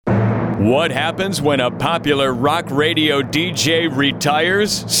What happens when a popular rock radio DJ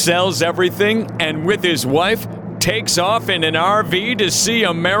retires, sells everything, and with his wife takes off in an RV to see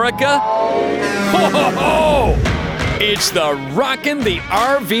America? Ho, ho, ho! It's the Rockin' the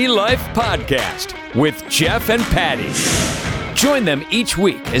RV Life podcast with Jeff and Patty. Join them each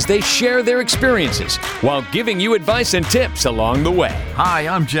week as they share their experiences while giving you advice and tips along the way. Hi,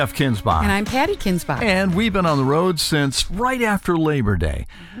 I'm Jeff Kinsbach. And I'm Patty Kinsbach. And we've been on the road since right after Labor Day.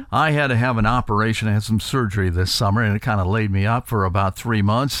 I had to have an operation. I had some surgery this summer, and it kind of laid me up for about 3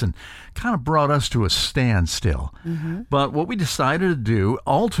 months and kind of brought us to a standstill. But what we decided to do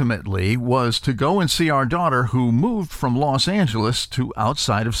ultimately was to go and see our daughter who moved from Los Angeles to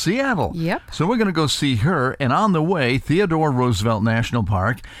outside of Seattle. Yep. So we're going to go see her, and on the way, Theodore Roosevelt National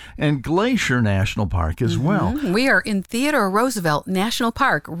Park and Glacier National Park as well. We are in Theodore Roosevelt National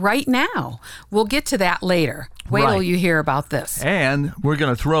Park right now. We'll get to that later. Wait till you hear about this. And we're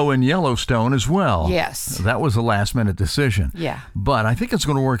going to throw in Yellowstone as well. Yes. That was a last-minute decision. Yeah. But I think it's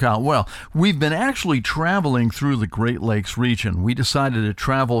going to work out well. We've been actually traveling through the Great Lakes region. We decided to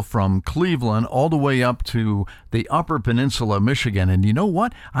travel from Cleveland all the way up to the Upper Peninsula of Michigan. And you know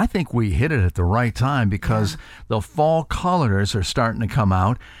what? I think we hit it at the right time because the fall colors are starting to come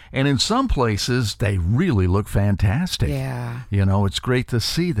out. And in some places, they really look fantastic. Yeah. You know, it's great to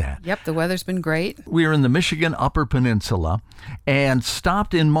see that. Yep, the weather's been great. We are in the Michigan Upper Peninsula and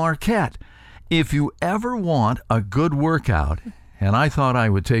stopped in Marquette. If you ever want a good workout, and I thought I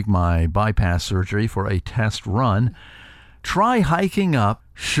would take my bypass surgery for a test run, try hiking up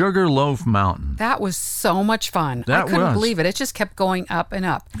Sugarloaf Mountain. That was so much fun. That I couldn't was. believe it. It just kept going up and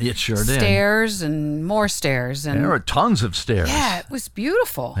up. It sure did. Stairs and more stairs. And There are tons of stairs. yeah, it was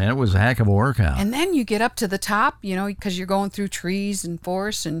beautiful. And it was a heck of a workout. And then you get up to the top, you know, because you're going through trees and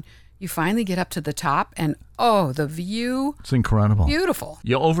forests, and you finally get up to the top, and oh, the view, It's incredible. beautiful.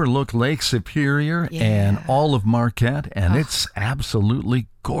 You overlook Lake Superior and all of Marquette, and it's absolutely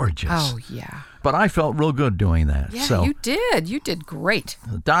gorgeous. Oh, yeah. But I felt real good doing that. Yeah, So, you did. You did great.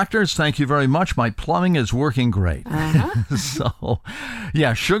 doctors, thank you very much. My plumbing is working great. So,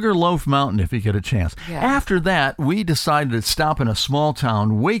 yeah, Sugarloaf Mountain if you get a chance. Yeah. After that, we decided to stop in a small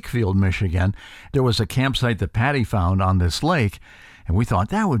town, Wakefield, Michigan. There was a campsite that Patty found on this lake, and we thought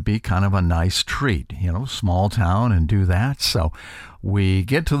that would be kind of a nice treat, you know, small town and do that. So we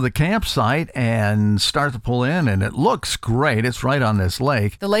get to the campsite and start to pull in, and it looks great. It's right on this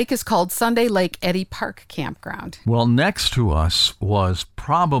lake. The lake is called Sunday Lake Eddy Park Campground. Well, next to us was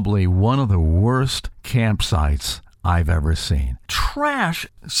probably one of the worst campsites I've ever seen. Trash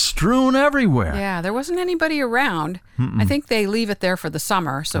strewn everywhere. Yeah, there wasn't anybody around. I think they leave it there for the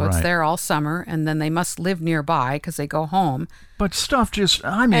summer, so it's Right. there all summer, and then they must live nearby because they go home. But stuff just,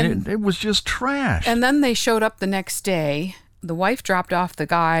 I mean, And- it was just trash. And then they showed up the next day. The wife dropped off the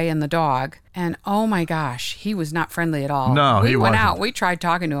guy and the dog, and oh my gosh, he was not friendly at all. No, we he went wasn't. out. We tried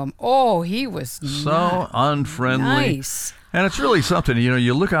talking to him. Oh, he was So not unfriendly. nice. And it's really something, you know,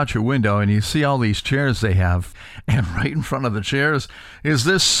 you look out your window and you see all these chairs they have, and right in front of the chairs is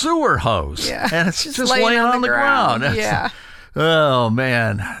this sewer hose. Yeah, And it's just just laying laying on on the the ground. ground. Yeah. Oh,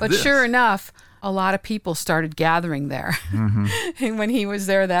 man. But This- sure enough, a lot of people started gathering there. And when he was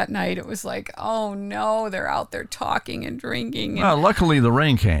there that night, it was like, oh no, they're out there talking and drinking. And Well, luckily the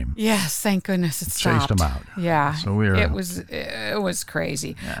rain came. yes, thank goodness it Chased stopped. them out. Yeah. So we were it out. was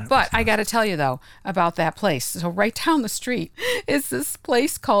crazy. But I got to tell you though about that place. So right down the street is this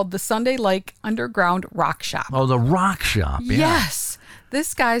place called the Sunday Lake Underground Rock Shop. Oh, the rock shop. Yeah. Yes.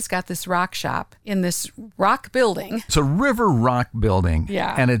 This guy's got this rock shop in this rock building. It's a river rock building.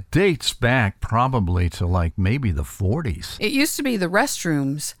 Yeah. And it dates back probably to like maybe the 40s. It used to be the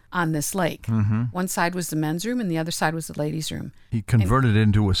restrooms on this lake. One side was the men's room and the other side was the ladies' room. He converted it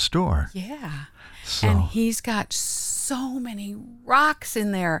into a store. Yeah. So And he's got so many rocks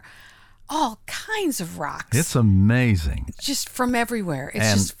in there. All kinds of rocks. it's amazing. just from everywhere. It's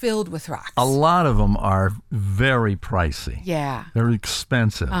And just filled with rocks. A lot of them are very pricey. Yeah. They're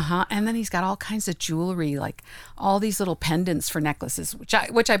expensive. And then he's got all kinds of jewelry, like all these little pendants for necklaces,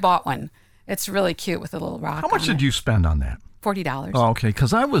 which I bought one. It's really cute with a little rock. How much did you spend on that? $40. Oh, okay,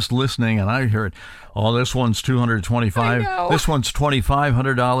 because I was listening and I heard, oh, this one's $225. I know. This one's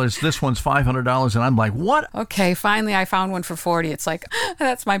 $2,500. This one's $500, and I'm like, what? Okay, finally I found one for 40. It's like,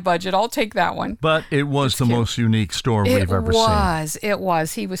 that's my budget. I'll take that one. But it was the cute. most unique store we've ever seen. It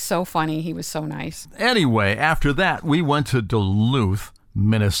was. He was so funny. He was so nice. Anyway, after that, we went to Duluth,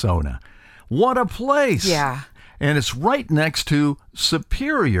 Minnesota. What a place! Yeah. And it's right next to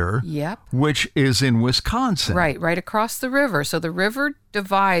Superior, Yep. which is in Wisconsin. Right across the river. So the river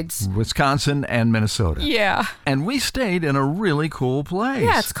divides. Wisconsin and Minnesota. Yeah. And we stayed in a really cool place.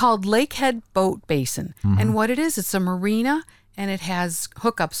 Yeah, it's called Lakehead Boat Basin. And what it is, it's a marina, and it has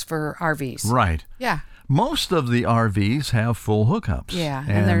hookups for RVs. Right. Yeah. Most of the RVs have full hookups. Yeah.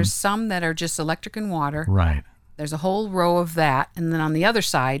 And there's some that are just electric and water. Right. There's a whole row of that. And then on the other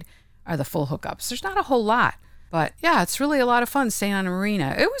side are the full hookups. There's not a whole lot. But yeah, it's really a lot of fun staying on a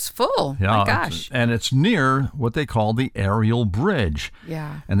marina. It was full. Yeah, My gosh. and it's near what they call the Aerial Bridge.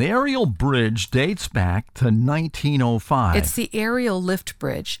 Yeah. And the Aerial Bridge dates back to 1905. It's the aerial lift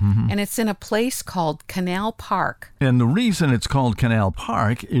bridge, and it's in a place called Canal Park. And the reason it's called Canal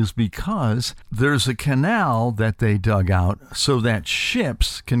Park is because there's a canal that they dug out so that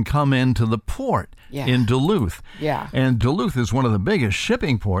ships can come into the port Yeah. in Duluth. Yeah. And Duluth is one of the biggest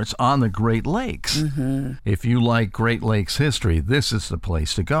shipping ports on the Great Lakes. If you like Great Lakes history, this is the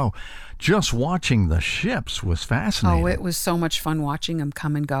place to go. Just watching the ships was fascinating. Oh, it was so much fun watching them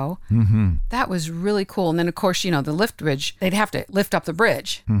come and go. That was really cool. And then, of course, the lift bridge, they'd have to lift up the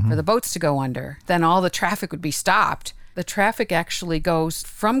bridge for the boats to go under. Then all the traffic would be stopped. The traffic actually goes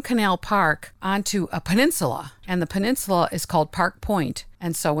from Canal Park onto a peninsula, and the peninsula is called Park Point.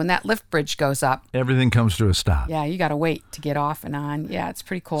 And so when that lift bridge goes up, Everything comes to a stop. yeah, you got to wait to get off and on. Yeah, it's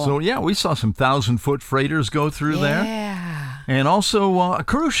pretty cool. So, yeah, we saw some 1,000-foot freighters go through there. Yeah. And also a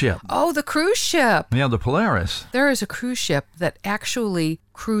cruise ship. Oh, the cruise ship. Yeah, the Polaris. There is a cruise ship that actually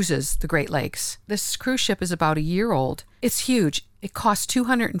cruises the Great Lakes. This cruise ship is about a year old. It's huge. It cost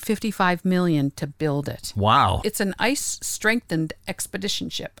 $255 million to build it. Wow. It's an ice-strengthened expedition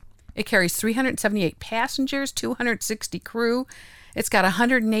ship. It carries 378 passengers, 260 crew. It's got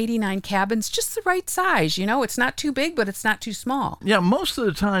 189 cabins, just the right size. It's not too big, but it's not too small. Yeah, most of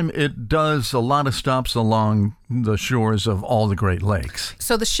the time it does a lot of stops along the shores of all the Great Lakes.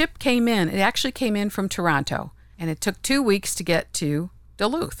 So the ship came in. It actually came in from Toronto, and it took 2 weeks to get to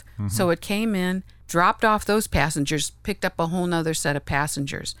Duluth. So it came in, dropped off those passengers, picked up a whole nother set of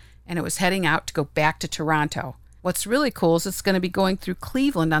passengers, and it was heading out to go back to Toronto. What's really cool is it's going to be going through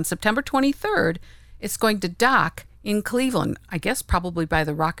Cleveland on September 23rd. It's going to dock in Cleveland, I guess probably by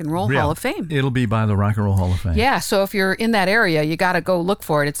the Rock and Roll Hall of Fame. It'll be by the Rock and Roll Hall of Fame. Yeah, so if you're in that area, you got to go look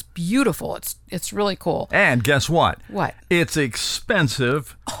for it. It's beautiful. It's really cool. And guess what? What? It's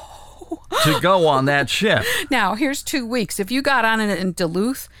expensive to go on that ship. Now, here's 2 weeks. If you got on it in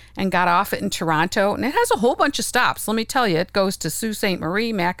Duluth and got off it in Toronto, and it has a whole bunch of stops. Let me tell you, it goes to Sault Ste.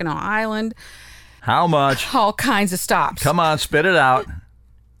 Marie, Mackinac Island, How much? all kinds of stops. Come on, spit it out.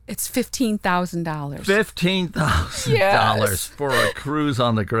 It's $15,000. $15,000 Yes. for a cruise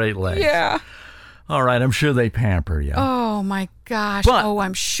on the Great Lakes. Yeah. All right, I'm sure they pamper you. Oh, my gosh. But-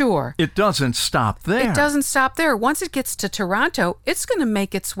 I'm sure. It doesn't stop there. It doesn't stop there. Once it gets to Toronto, it's going to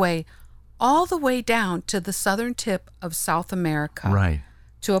make its way all the way down to the southern tip of South America. Right.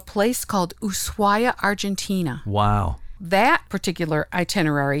 To a place called Ushuaia, Argentina. Wow. That particular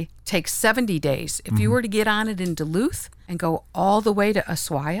itinerary takes 70 days. If you were to get on it in Duluth and go all the way to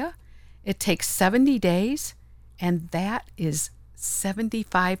Ushuaia, it takes 70 days, and that is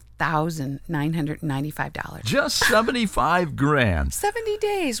 $75,995. Just 75 grand. 70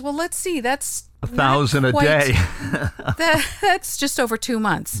 days. Well, let's see. That's $1,000 not a quite- day. That's just over 2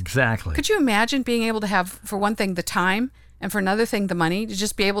 months. Exactly. Could you imagine being able to have, for one thing, the time, and for another thing, the money to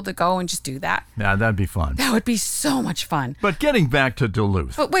just be able to go and just do that? Yeah, that'd be fun. That would be so much fun. But getting back to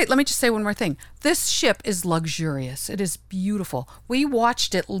Duluth. But wait, let me just say one more thing. This ship is luxurious. It is beautiful. We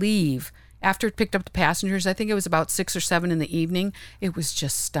watched it leave after it picked up the passengers. I think it was about 6 or 7 in the evening. It was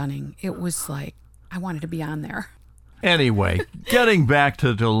just stunning. It was like, I wanted to be on there. Anyway, getting back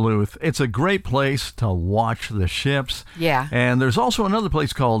to Duluth, it's a great place to watch the ships. Yeah. And there's also another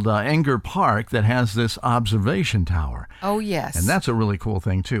place called Enger Park that has this observation tower. Oh, yes. And that's a really cool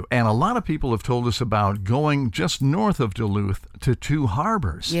thing, too. And a lot of people have told us about going just north of Duluth to Two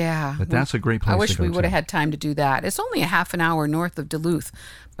Harbors. Yeah. But that's a great place I to wish go we would have to. had time to do that. It's only a half an hour north of Duluth,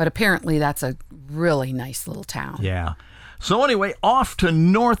 but apparently that's a really nice little town. Yeah. So anyway, off to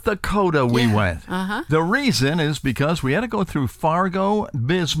North Dakota we went. Uh-huh. The reason is because we had to go through Fargo,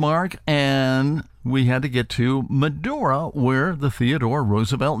 Bismarck, and we had to get to Medora, where the Theodore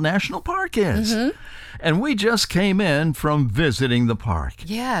Roosevelt National Park is. Mm-hmm. And we just came in from visiting the park.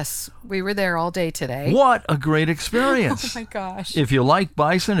 Yes, we were there all day today. What a great experience. Oh my gosh. If you like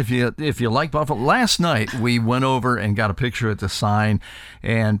bison, if you like buffalo, last night we went over and got a picture at the sign,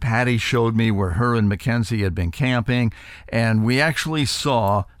 and Patty showed me where her and Mackenzie had been camping, and we actually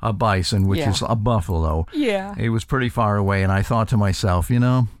saw a bison, which Yeah. is a buffalo. Yeah. It was pretty far away, and I thought to myself,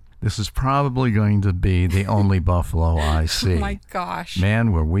 This is probably going to be the only buffalo I see. Oh my gosh.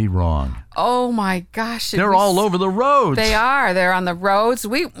 Man, were we wrong. Oh my gosh. They're all over the roads. They are. They're on the roads.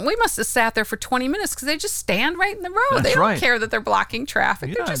 We must have sat there for 20 minutes because they just stand right in the road. That's they don't right. care that they're blocking traffic.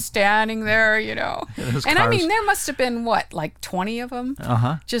 Yeah. They're just standing there, you know. Those And I cars- mean, there must have been, what, like 20 of them?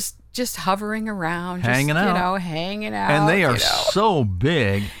 Uh-huh. Just hovering around. Hanging just, out. You know, hanging out. And they are you know. so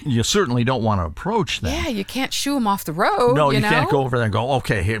big, you certainly don't want to approach them. Yeah, you can't shoo them off the road. No, you know? can't go over there and go,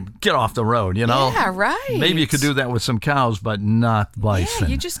 okay, here, get off the road, you know? Yeah, right. Maybe you could do that with some cows, but not bison. Yeah,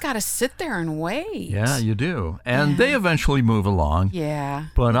 you just got to sit there and wait. Yeah, you do. And they eventually move along. Yeah.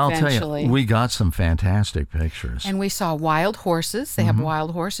 But I'll eventually. tell you, we got some fantastic pictures. And we saw wild horses. They have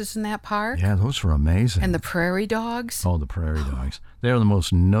wild horses in that park. Yeah, those were amazing. And the prairie dogs. Oh, the prairie dogs. They're the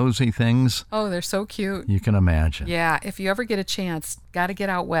most nosy things Oh, they're so cute. you can imagine. Yeah, if you ever get a chance, got to get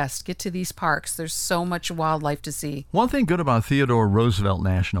out west. Get to these parks. There's so much wildlife to see. One thing good about Theodore Roosevelt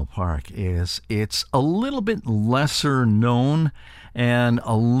National Park is it's a little bit lesser known and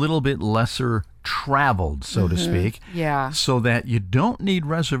a little bit lesser traveled, so to speak. Yeah. So that you don't need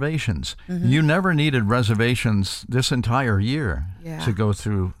reservations. You never needed reservations this entire year Yeah. to go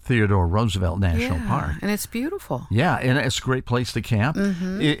through Theodore Roosevelt National Park. And it's beautiful. Yeah, and it's a great place to camp.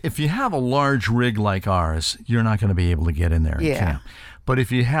 If you have a large rig like ours, you're not going to be able to get in there and Yeah. camp. But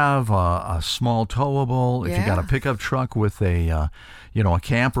if you have a small towable, if you got a Yeah. pickup truck with a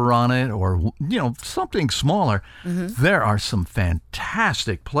camper on it, or something smaller, there are some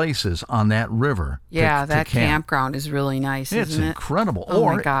fantastic places on that river. Yeah, to that camp. campground is really nice, It's isn't it? incredible. Oh,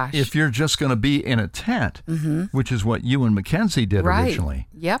 or my gosh. if you're just going to be in a tent, which is what you and Mackenzie did Right. originally.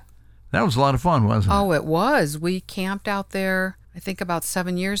 Yep. That was a lot of fun, wasn't it? Oh, it was. We camped out there, I think about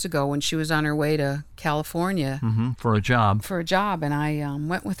 7 years ago when she was on her way to California For a job. for a job, and I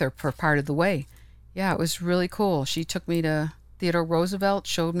went with her for part of the way. Yeah, it was really cool. She took me to Theodore Roosevelt,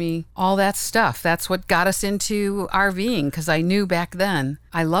 showed me all that stuff. That's what got us into RVing, because I knew back then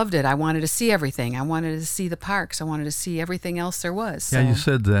I loved it. I wanted to see everything. I wanted to see the parks. I wanted to see everything else there was. Yeah, you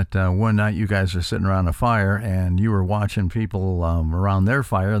So- said that one night you guys were sitting around a fire and you were watching people around their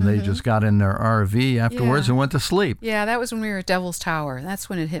fire, and they just got in their RV afterwards Yeah. and went to sleep. Yeah, that was when we were at Devil's Tower. That's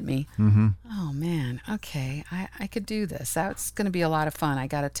when it hit me. Oh, man. Okay, I could do this. That's going to be a lot of fun. I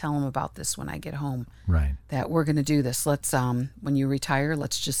got to tell them about this when I get home, Right. that we're going to do this. Let's, when you retire,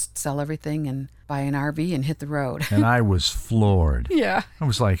 let's just sell everything and buy an RV and hit the road. And I was floored. Yeah. I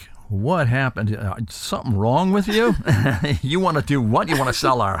was like, what happened? Something wrong with you? You want to do what? You want to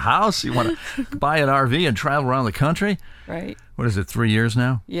sell our house? You want to buy an RV and travel around the country? Right. What is it, 3 years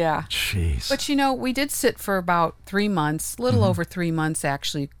now? Yeah. Jeez. But we did sit for about 3 months, a little over 3 months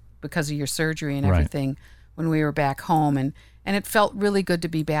actually, because of your surgery and Right. everything when we were back home. And it felt really good to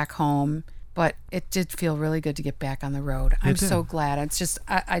be back home, but it did feel really good to get back on the road. I'm did. so glad. It's just,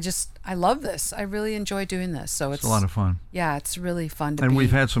 I love this. I really enjoy doing this. So It's a lot of fun. yeah, it's really fun to And be.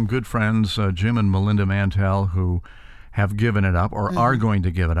 we've had some good friends, Jim and Melinda Mantell, who have given it up or are going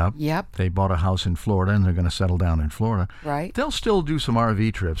to give it up. Yep. They bought a house in Florida and they're going to settle down in Florida. Right. They'll still do some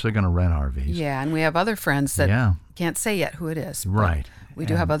RV trips. They're going to rent RVs. Yeah, and we have other friends that Yeah. can't say yet who it is. but Right. We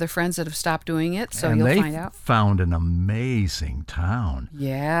do have other friends that have stopped doing it, so and you'll they find out. found an amazing town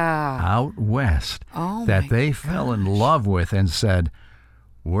Yeah. out west Oh, that my they fell in love with and said,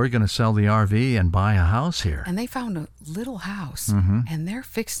 we're going to sell the RV and buy a house here. And they found a little house, and they're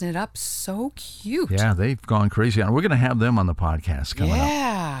fixing it up so cute. Mm-hmm. Yeah, they've gone crazy. And we're going to have them on the podcast coming up.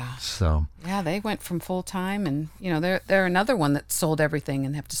 Yeah. So, Yeah, they went from full time, and they're another one that sold everything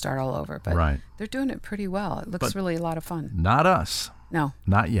and have to start all over. But Right. they're doing it pretty well. It looks really a lot of fun. not us. No,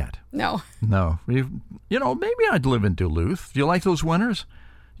 Not yet. no, No. Maybe I'd live in Duluth. Do you like those winters?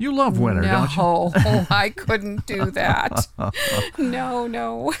 You love winter, don't you? no. Oh, I couldn't do that.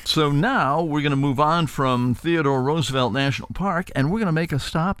 No. So now we're going to move on from Theodore Roosevelt National Park, and we're going to make a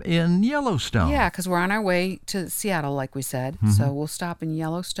stop in Yellowstone. Yeah, because we're on our way to Seattle, like we said. Mm-hmm. So we'll stop in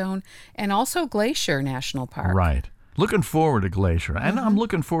Yellowstone and also Glacier National Park. Right. Looking forward to Glacier, and I'm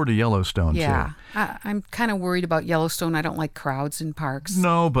looking forward to Yellowstone, Yeah, too. I'm kind of worried about Yellowstone. I don't like crowds in parks.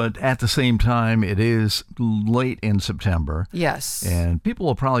 No, but at the same time, it is late in September, Yes. and people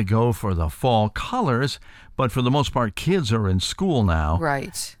will probably go for the fall colors, but for the most part, kids are in school now,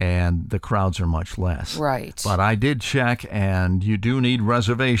 Right. and the crowds are much less. Right. But I did check, and you do need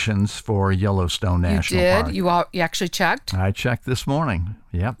reservations for Yellowstone National Park. You actually checked? I checked this morning.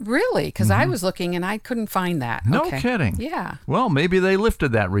 Yep. Really? Because I was looking and I couldn't find that. No Okay. kidding. Yeah. Well, maybe they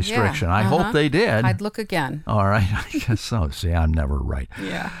lifted that restriction. Yeah, I hope they did. I'd look again. All right. I guess so. See, I'm never right.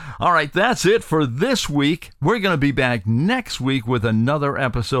 Yeah. All right. That's it for this week. We're going to be back next week with another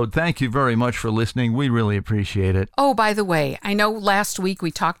episode. Thank you very much for listening. We really appreciate appreciate it. Oh, by the way, I know last week we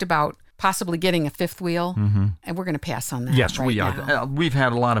talked about possibly getting a fifth wheel, and we're going to pass on that. Yes, right we now. are. We've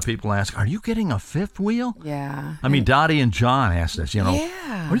had a lot of people ask, are you getting a fifth wheel? Yeah. I mean, Dottie and John asked us,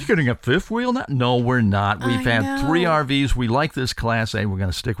 Yeah. are you getting a fifth wheel now? No, we're not. We've I had 3 know. RVs. We like this Class A. We're going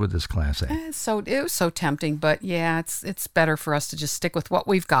to stick with this Class A. It was so tempting, but yeah, it's better for us to just stick with what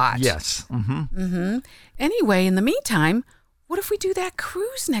we've got. Yes. Anyway, in the meantime, what if we do that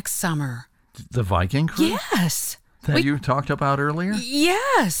cruise next summer? The Viking cruise Yes. that you talked about earlier?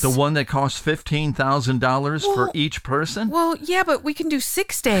 Yes. The one that costs $15,000 for each person? Well, yeah, but we can do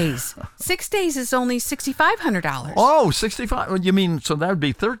 6 days. 6 days is only $6,500. Oh, 65. Well, you mean, so that would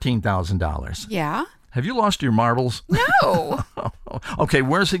be $13,000. Yeah. Have you lost your marbles? No. Okay,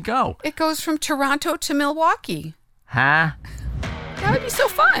 where's it go? It goes from Toronto to Milwaukee. Huh? That would be so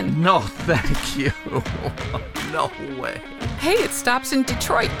fun. No, thank you. No way. Hey, it stops in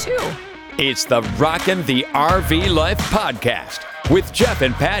Detroit, too. It's the Rockin' the RV Life podcast with Jeff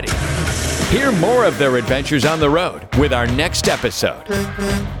and Patty. Hear more of their adventures on the road with our next episode.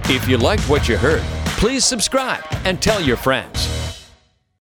 If you liked what you heard, please subscribe and tell your friends.